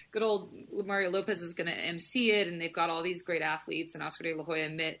 Good old Mario Lopez is going to MC it, and they've got all these great athletes, and Oscar De La Hoya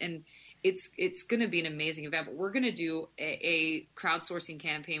and Mitt, and it's going to be an amazing event. But we're going to do a crowdsourcing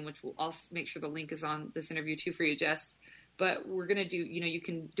campaign, which I'll make sure the link is on this interview too for you, Jess. But we're going to do, you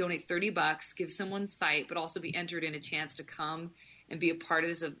can donate $30, give someone sight, but also be entered in a chance to come and be a part of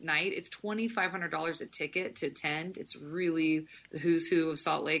this night. It's $2,500 a ticket to attend. It's really the who's who of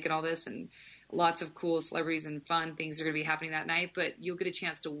Salt Lake and all this, and lots of cool celebrities and fun things are going to be happening that night. But you'll get a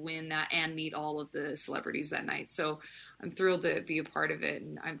chance to win that and meet all of the celebrities that night. So I'm thrilled to be a part of it.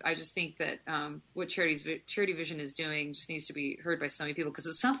 And I just think that what Charity Vision is doing just needs to be heard by so many people, because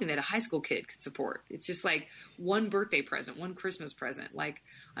it's something that a high school kid could support. It's just like one birthday present, one Christmas present. Like,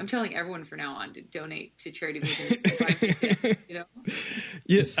 I'm telling everyone from now on to donate to Charity Vision.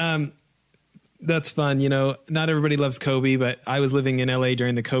 Yeah, that's fun. Not everybody loves Kobe, but I was living in LA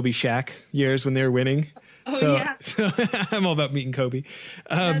during the Kobe Shaq years when they were winning. So I'm all about meeting Kobe.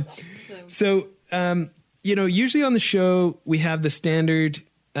 That's awesome. So, usually on the show, we have the standard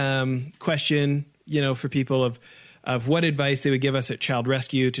question, for people of what advice they would give us at Child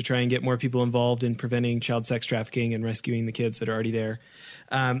Rescue to try and get more people involved in preventing child sex trafficking and rescuing the kids that are already there.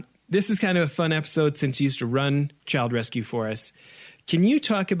 This is kind of a fun episode since you used to run Child Rescue for us. Can you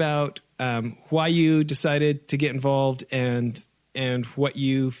talk about why you decided to get involved and what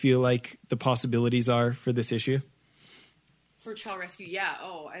you feel like the possibilities are for this issue? For Child Rescue, yeah.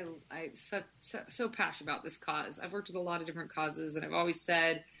 Oh, I'm so passionate about this cause. I've worked with a lot of different causes, and I've always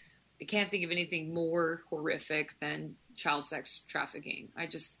said I can't think of anything more horrific than child sex trafficking.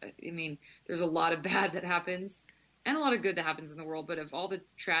 There's a lot of bad that happens and a lot of good that happens in the world, but of all the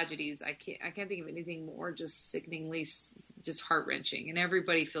tragedies, I can't think of anything more just sickeningly, just heart-wrenching, and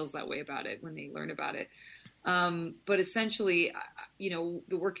everybody feels that way about it when they learn about it. But essentially,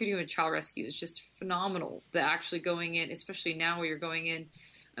 the work you're doing with Child Rescue is just phenomenal. The actually going in, especially now where you're going in.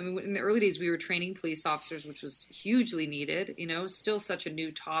 In the early days, we were training police officers, which was hugely needed. Still such a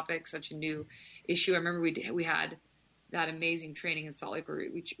new topic, such a new issue. I remember we had that amazing training in Salt Lake where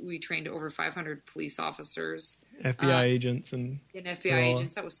we trained over 500 police officers, FBI agents, and FBI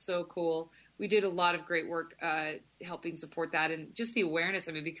agents. That was so cool. We did a lot of great work helping support that, and just the awareness.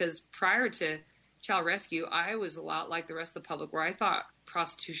 Because prior to Child Rescue, I was a lot like the rest of the public, where I thought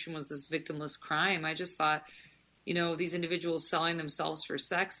prostitution was this victimless crime. I just thought, these individuals selling themselves for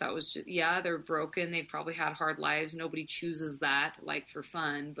sex, that was just, they're broken. They've probably had hard lives. Nobody chooses that, like, for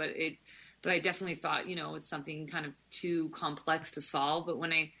fun. But I definitely thought, it's something kind of too complex to solve. But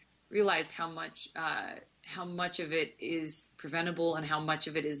when I realized how how much of it is preventable and how much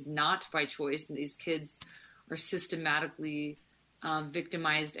of it is not by choice. And these kids are systematically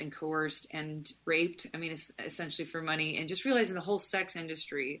victimized and coerced and raped. I mean, essentially for money. And just realizing the whole sex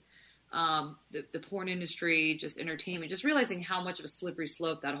industry, the porn industry, just entertainment, just realizing how much of a slippery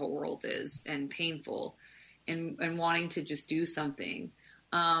slope that whole world is, and painful, and wanting to just do something.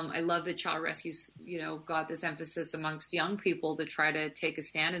 I love that Child Rescue's, got this emphasis amongst young people to try to take a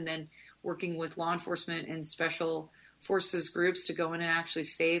stand, and then working with law enforcement and special forces groups to go in and actually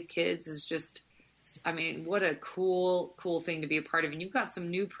save kids is just, I mean, what a cool thing to be a part of. And you've got some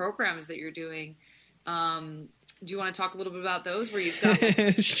new programs that you're doing. Do you want to talk a little bit about those where you've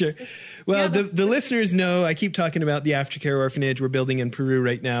got? Sure. Well, the listeners know I keep talking about the aftercare orphanage we're building in Peru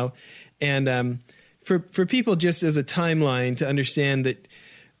right now. And for people, just as a timeline to understand that,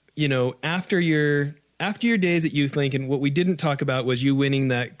 after your days at YouthLink, and what we didn't talk about was you winning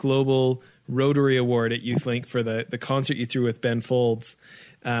that Global Rotary Award at YouthLink for the concert you threw with Ben Folds.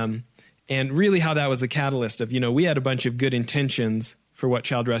 And really how that was the catalyst of, we had a bunch of good intentions for what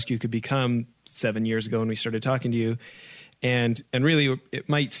Child Rescue could become 7 years ago when we started talking to you. And really it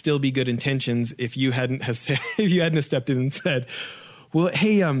might still be good intentions if you hadn't have stepped in and said, well,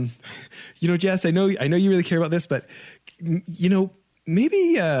 hey, Jess, I know you really care about this, but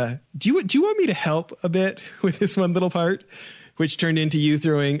maybe, do you want me to help a bit with this one little part, which turned into you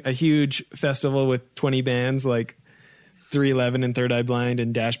throwing a huge festival with 20 bands like 311 and Third Eye Blind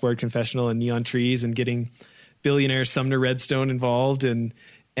and Dashboard Confessional and Neon Trees, and getting billionaire Sumner Redstone involved, and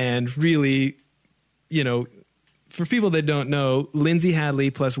really, for people that don't know, Lindsay Hadley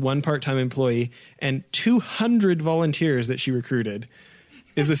plus one part-time employee and 200 volunteers that she recruited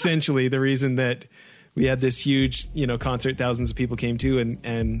is essentially the reason that we had this huge, concert thousands of people came to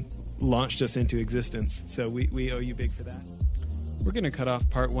and launched us into existence. So we owe you big for that. We're going to cut off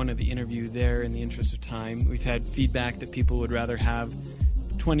part one of the interview there in the interest of time. We've had feedback that people would rather have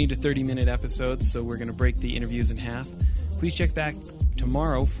 20 to 30-minute episodes, so we're going to break the interviews in half. Please check back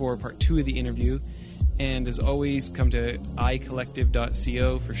tomorrow for part two of the interview. And as always, come to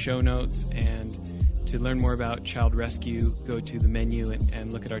icollective.co for show notes. And to learn more about Child Rescue, go to the menu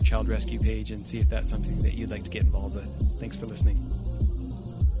and look at our Child Rescue page and see if that's something that you'd like to get involved with. Thanks for listening.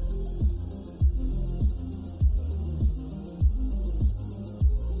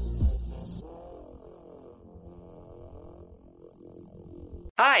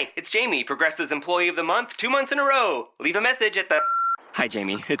 Hi, it's Jamie, Progressive's Employee of the Month, 2 months in a row. Leave a message at the... Hi,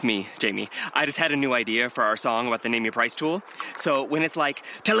 Jamie. It's me, Jamie. I just had a new idea for our song about the Name Your Price tool. So when it's like,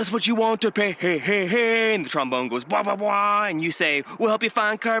 tell us what you want to pay, hey, hey, hey, and the trombone goes, blah, blah, blah, and you say, we'll help you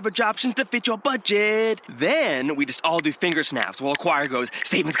find coverage options to fit your budget. Then we just all do finger snaps while a choir goes,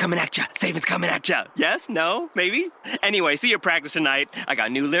 savings coming at ya, savings coming at ya. Yes? No? Maybe? Anyway, see your practice tonight. I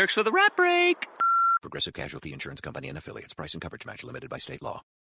got new lyrics for the rap break. Progressive Casualty Insurance Company and Affiliates. Price and coverage match limited by state law.